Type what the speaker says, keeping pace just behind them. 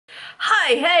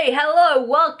Hey, hello,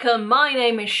 welcome. My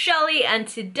name is Shelly and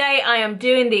today I am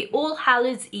doing the All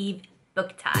Hallows Eve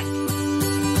Book TAG.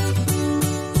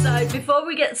 So before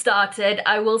we get started,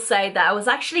 I will say that I was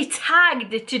actually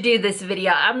tagged to do this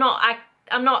video. I'm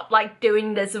not like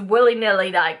doing this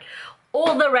willy-nilly like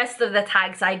all the rest of the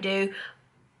tags I do.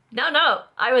 No,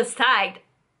 I was tagged.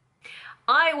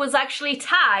 I was actually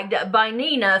tagged by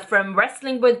Nina from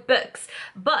Wrestling with Books,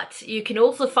 but you can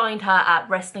also find her at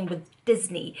Wrestling with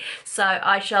Disney. So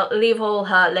I shall leave all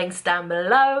her links down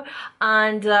below,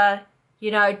 and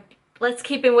you know, let's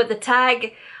keep in with the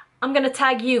tag. I'm gonna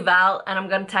tag you, Val, and I'm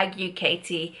gonna tag you,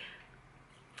 Katie,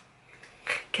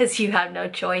 because you have no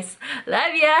choice.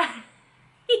 Love ya!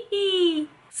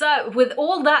 So with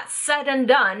all that said and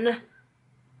done,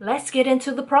 let's get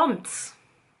into the prompts.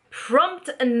 Prompt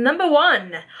number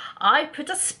 1, I put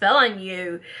a spell on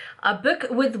you. A book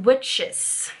with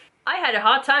witches. I had a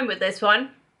hard time with this one,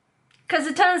 because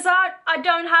it turns out I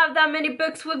don't have that many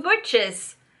books with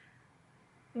witches.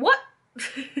 What?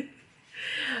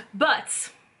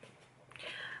 But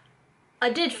I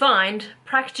did find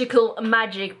Practical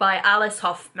Magic by Alice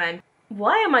Hoffman.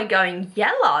 Why am I going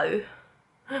yellow?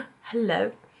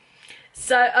 Hello.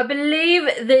 So I believe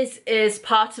this is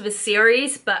part of a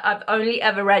series, but I've only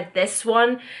ever read this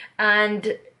one,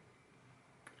 and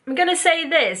I'm gonna say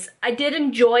this, I did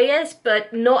enjoy it,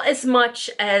 but not as much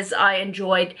as I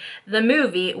enjoyed the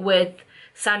movie with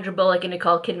Sandra Bullock and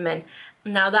Nicole Kidman.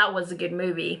 Now that was a good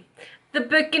movie. The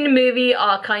book and the movie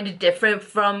are kind of different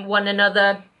from one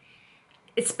another.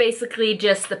 It's basically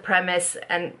just the premise,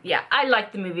 and yeah, I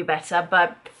like the movie better,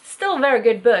 but still a very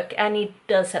good book, and it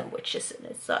does have witches in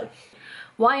it, so.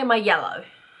 Why am I yellow?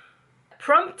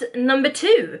 Prompt number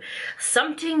 2,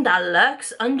 Something That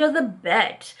Lurks Under the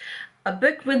Bed. A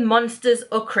book with monsters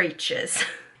or creatures.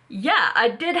 Yeah, I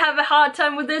did have a hard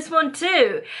time with this one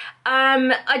too.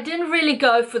 I didn't really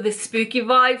go for the spooky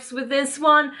vibes with this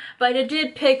one, but I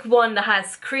did pick one that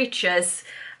has creatures,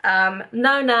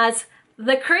 known as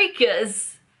The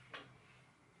Creakers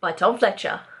by Tom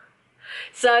Fletcher.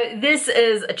 So this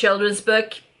is a children's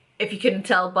book, if you couldn't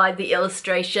tell by the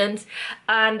illustrations,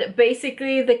 and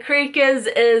basically the creakers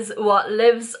is what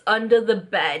lives under the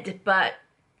bed, but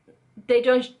they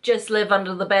don't just live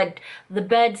under the bed.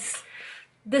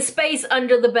 The space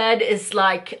under the bed is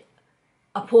like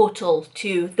a portal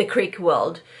to the creek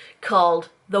world called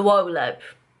the Woleb.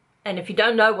 And if you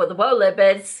don't know what the Woleb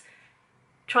is,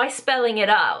 try spelling it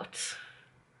out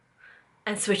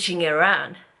and switching it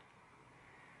around.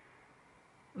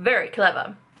 Very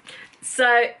clever.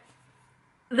 So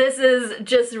this is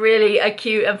just really a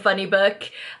cute and funny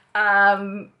book.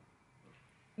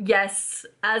 Yes,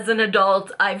 as an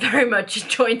adult, I very much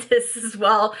enjoyed this as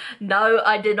well. No,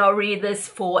 I did not read this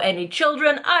for any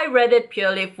children. I read it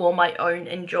purely for my own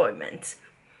enjoyment.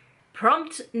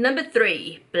 Prompt number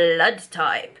 3, Blood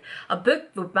Type. A book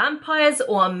with vampires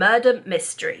or a murder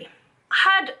mystery. I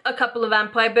had a couple of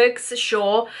vampire books,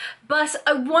 sure, but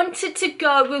I wanted to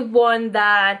go with one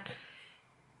that,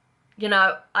 you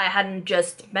know, I hadn't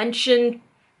just mentioned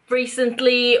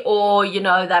recently, or, you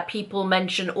know, that people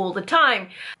mention all the time.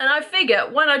 And I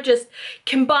figured, why not just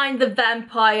combine the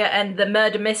vampire and the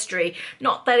murder mystery?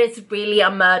 Not that it's really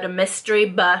a murder mystery,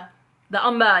 but there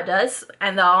are murders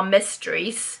and there are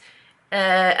mysteries.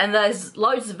 And there's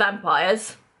loads of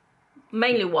vampires.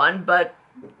 Mainly one, but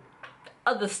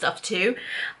other stuff too.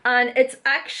 And it's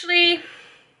actually,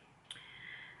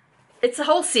 it's a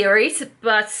whole series,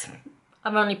 but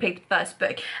I've only picked the first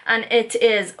book, and it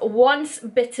is Once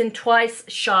Bitten, Twice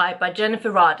Shy by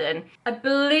Jennifer Radin. I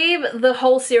believe the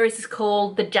whole series is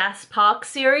called the Jazz Park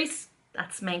series.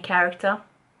 That's the main character.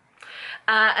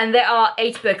 And there are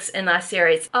 8 books in that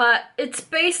series. It's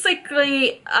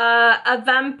basically a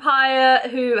vampire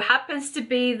who happens to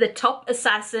be the top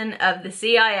assassin of the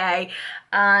CIA,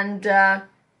 and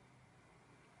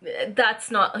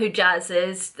that's not who Jazz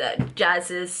is.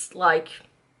 Jazz is like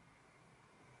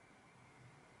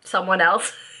someone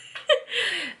else.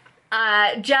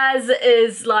 Jazz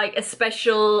is like a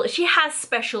special, she has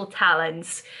special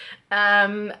talents,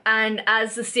 and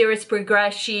as the series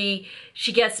progresses,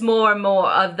 she gets more and more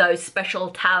of those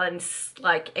special talents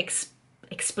like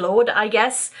explored, I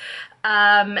guess.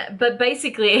 But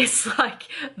basically it's like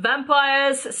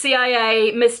vampires,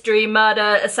 CIA, mystery,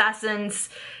 murder, assassins,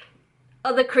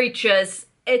 other creatures.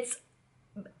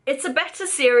 It's a better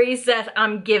series that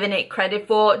I'm giving it credit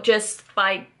for, just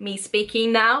by me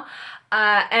speaking now.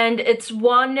 And it's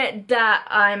one that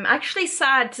I'm actually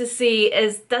sad to see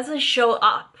doesn't show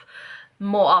up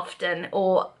more often,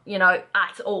 or, you know,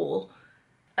 at all.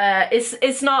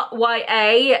 It's not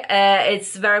YA,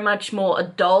 it's very much more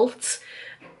adult.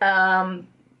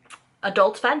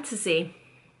 adult fantasy.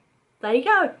 There you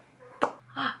go.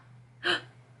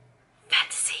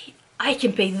 Fantasy. I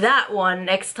can pick that one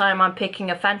next time I'm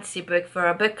picking a fantasy book for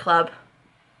a book club.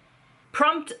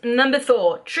 Prompt number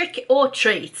 4, Trick or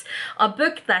Treat, a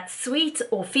book that's sweet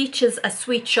or features a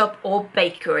sweet shop or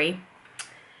bakery.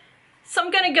 So I'm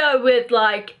gonna go with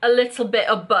like a little bit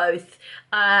of both.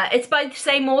 It's by the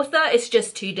same author, it's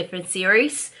just 2 different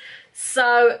series.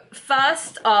 So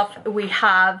first off we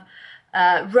have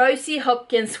Rosie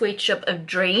Hopkins' Sweet Shop of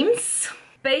Dreams.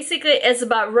 Basically it's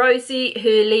about Rosie who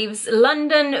leaves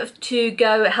London to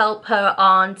go help her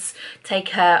aunts take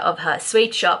care of her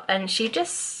sweet shop, and she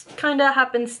just kind of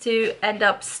happens to end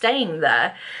up staying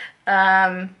there.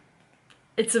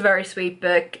 It's a very sweet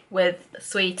book with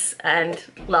sweets and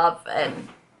love and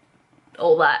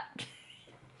all that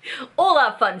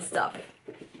fun stuff.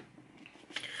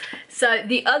 So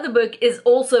the other book is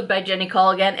also by Jenny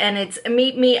Colgan, and it's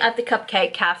Meet Me at the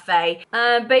Cupcake Cafe.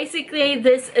 Basically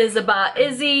this is about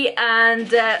Izzy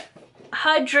and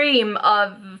her dream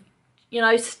of, you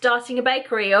know, starting a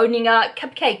bakery, owning a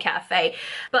cupcake cafe.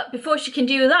 But before she can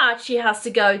do that, she has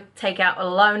to go take out a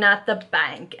loan at the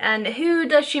bank. And who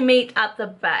does she meet at the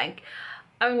bank?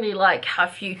 Only like her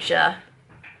future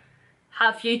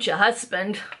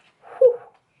husband. Whew.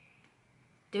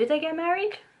 Do they get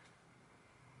married?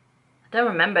 I don't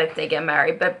remember if they get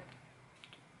married, but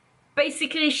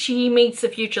basically she meets the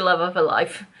future love of her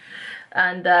life.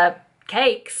 And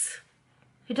cakes.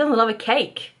 Who doesn't love a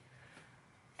cake?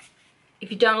 If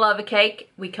you don't love a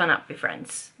cake, we cannot be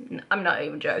friends. I'm not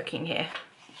even joking here.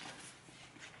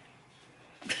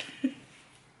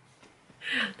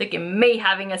 Look at me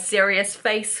having a serious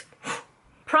face.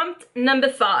 Prompt number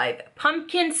 5,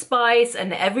 Pumpkin Spice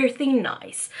and Everything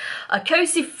Nice. A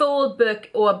cozy fall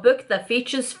book, or a book that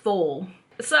features fall.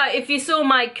 So if you saw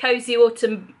my cozy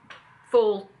autumn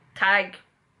fall tag,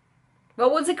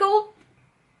 what was it called?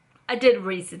 I did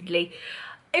recently.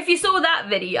 If you saw that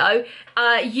video,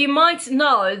 you might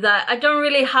know that I don't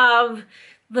really have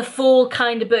the fall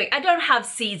kind of book. I don't have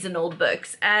seasonal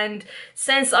books, and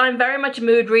since I'm very much a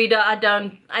mood reader, I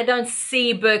don't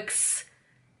see books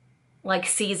like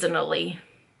seasonally.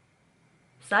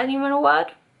 Is that even a word?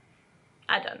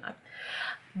 I don't know.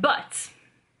 But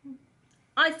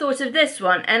I thought of this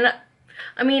one, and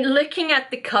I mean, looking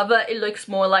at the cover, it looks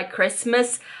more like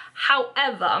Christmas.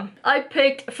 However, I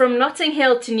picked From Notting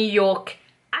Hill to New York,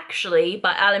 actually,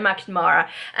 by Ali McNamara,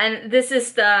 and this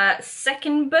is the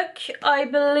second book, I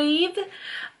believe,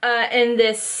 in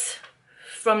this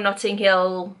From Notting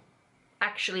Hill,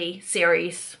 actually,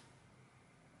 series.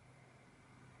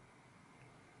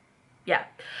 Yeah.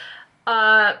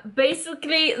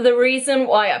 Basically, the reason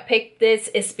why I picked this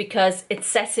is because it's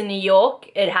set in New York.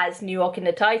 It has New York in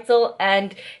the title,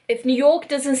 and if New York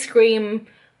doesn't scream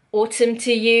autumn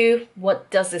to you,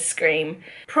 what does it scream?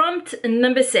 Prompt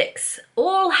number 6,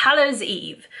 All Hallows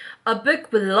Eve, a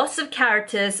book with lots of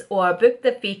characters or a book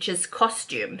that features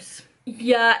costumes.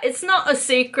 Yeah, it's not a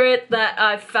secret that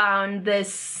I found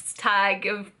this tag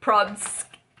of prompts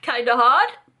kind of hard.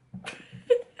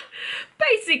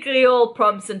 Basically all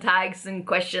prompts and tags and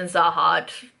questions are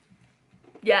hard.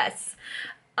 Yes.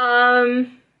 It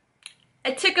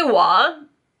took a while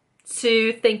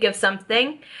to think of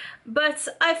something, but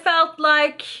I felt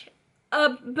like a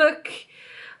book,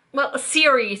 well, a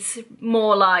series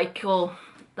more like, or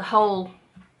the whole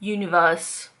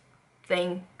universe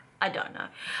thing, I don't know.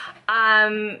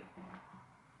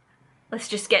 Let's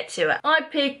just get to it. I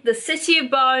picked The City of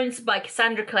Bones by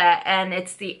Cassandra Clare, and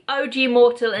it's the OG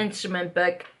Mortal Instrument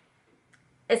book.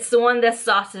 It's the one that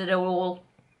started it all.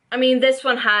 I mean, this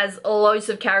one has loads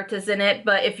of characters in it,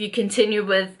 but if you continue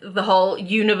with the whole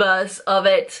universe of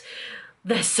it,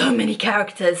 there's so many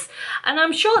characters. And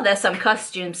I'm sure there's some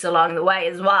costumes along the way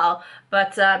as well.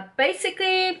 But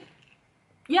basically,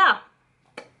 yeah.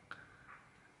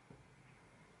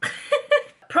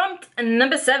 Prompt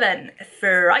number 7,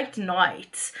 Fright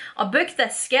Night. A book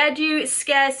that scared you,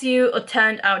 scares you, or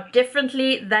turned out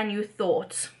differently than you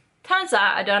thought. Turns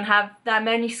out I don't have that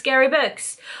many scary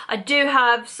books. I do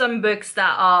have some books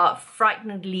that are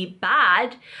frighteningly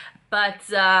bad, but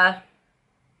I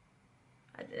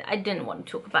didn't want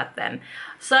to talk about them.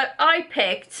 So I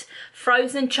picked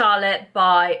Frozen Charlotte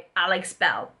by Alex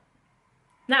Bell.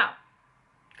 Now,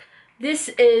 this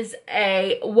is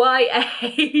a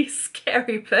YA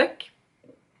scary book.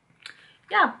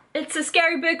 Yeah, it's a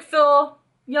scary book for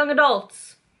young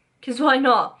adults, because why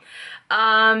not?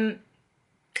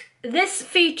 This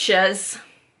features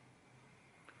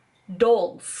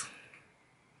dolls.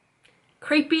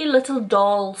 Creepy little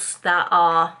dolls that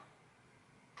are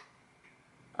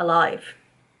alive.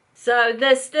 So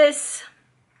there's this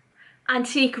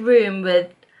antique room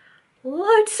with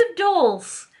loads of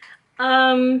dolls.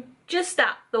 Just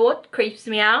that thought creeps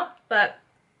me out, but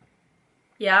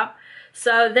yeah.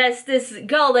 So there's this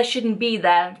girl that shouldn't be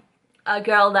there, a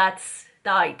girl that's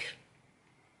died.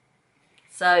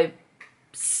 So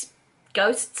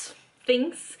ghosts,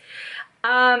 things.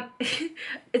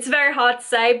 It's very hard to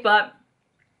say, but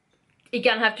you're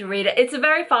gonna have to read it. It's a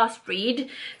very fast read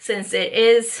since it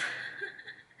is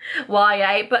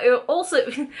YA, but it also,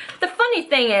 the funny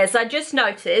thing is, I just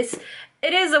noticed,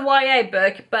 it is a YA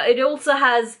book, but it also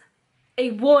has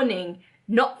a warning,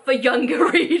 not for younger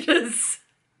readers.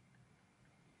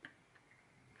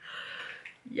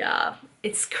 Yeah,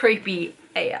 it's creepy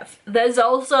AF. There's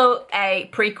also a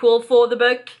prequel for the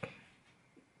book.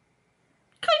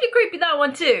 Kind of creepy, that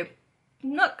one too.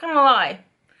 Not gonna lie.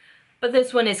 But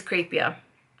this one is creepier.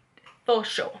 For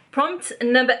sure. Prompt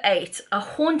number 8. A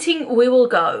Haunting We Will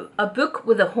Go. A book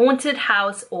with a haunted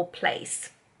house or place.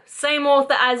 Same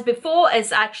author as before,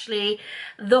 is actually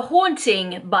The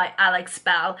Haunting by Alex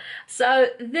Bell. So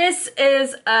this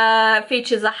is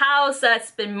features a house that's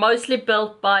been mostly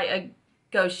built by a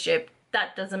ghost ship.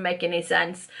 That doesn't make any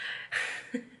sense.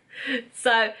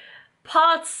 So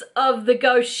parts of the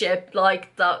ghost ship,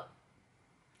 like the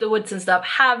woods and stuff,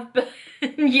 have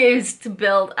been used to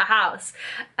build a house.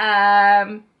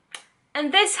 And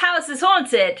this house is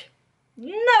haunted.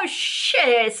 No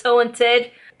shit, it's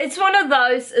haunted. It's one of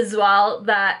those as well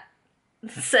that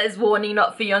says warning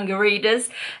not for younger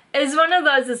readers. It's one of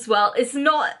those as well. It's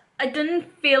not, I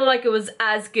didn't feel like it was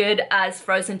as good as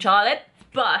Frozen Charlotte,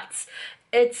 but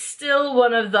it's still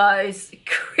one of those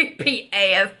creepy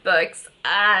AF books,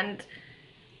 and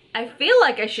I feel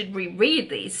like I should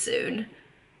reread these soon.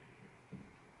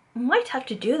 Might have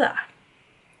to do that.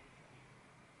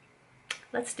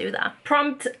 Let's do that.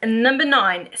 Prompt number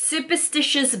 9.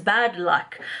 Superstitious Bad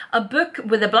Luck. A book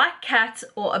with a black cat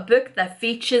or a book that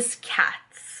features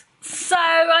cats. So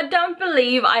I don't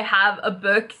believe I have a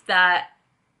book that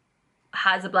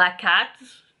has a black cat.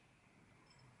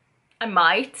 I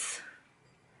might.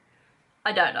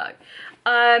 I don't know.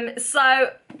 So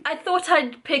I thought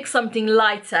I'd pick something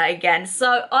lighter again.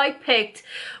 So I picked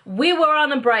We Were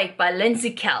on a Break by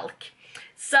Lindsay Kelk.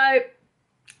 So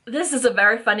this is a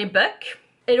very funny book.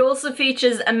 It also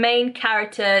features a main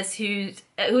character who's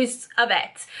a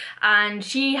vet, and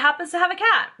she happens to have a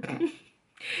cat.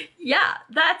 Yeah,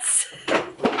 that's...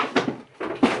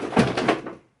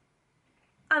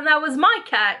 And that was my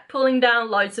cat pulling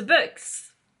down loads of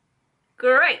books.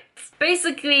 Great.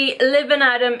 Basically, Liv and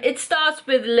Adam, it starts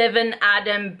with Liv and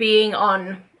Adam being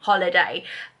on holiday,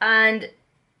 and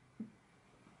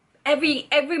every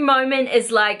moment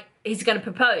is like, he's gonna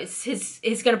propose.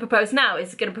 He's gonna propose now.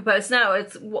 He's gonna propose now.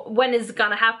 It's when is it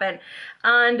gonna happen?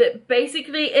 And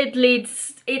basically, it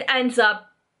ends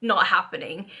up not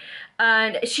happening.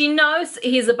 And she knows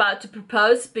he's about to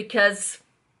propose because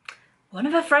one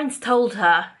of her friends told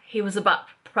her he was about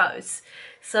to propose.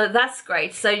 So that's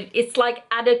great. So it's like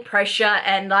added pressure,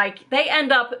 and like they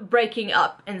end up breaking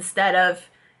up instead of,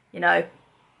 you know,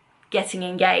 getting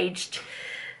engaged.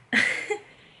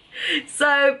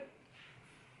 So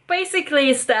basically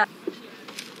it's that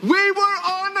we were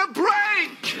on a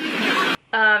break!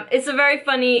 It's a very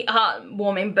funny,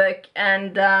 heartwarming book,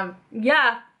 and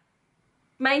yeah,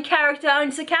 main character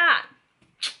owns a cat.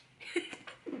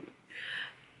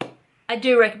 I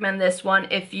do recommend this one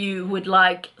if you would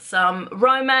like some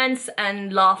romance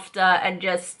and laughter and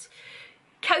just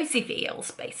cozy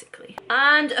feels, basically.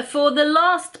 And for the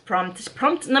last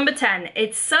prompt number 10,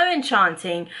 it's So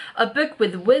Enchanting, a book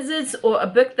with wizards or a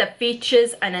book that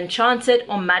features an enchanted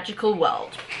or magical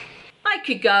world. I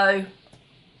could go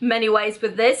many ways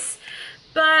with this,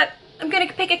 but I'm gonna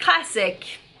pick a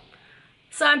classic.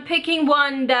 So I'm picking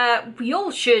one that we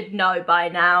all should know by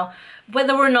now,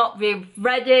 whether or not we've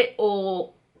read it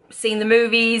or seen the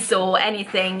movies or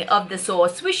anything of the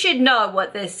sort. We should know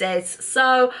what this is.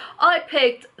 So I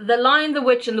picked The Lion, the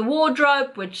Witch and the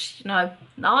Wardrobe, which, you know,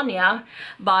 Narnia,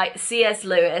 by C.S.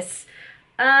 Lewis.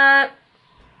 If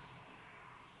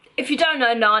you don't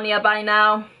know Narnia by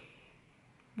now,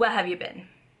 where have you been?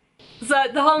 So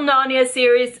the whole Narnia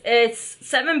series is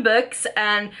 7 books,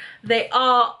 and they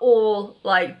are all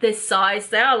like this size.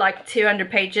 They are like 200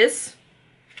 pages.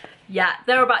 Yeah,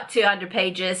 they're about 200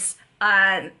 pages,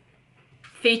 and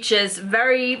features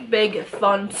very big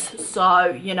fonts, so,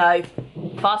 you know,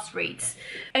 fast reads.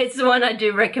 It's the one I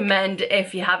do recommend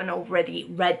if you haven't already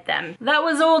read them. That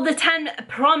was all the 10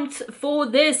 prompts for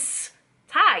this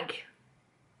tag.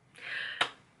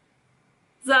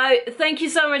 So thank you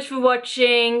so much for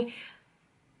watching.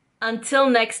 Until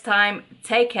next time,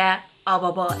 take care.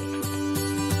 Bye bye.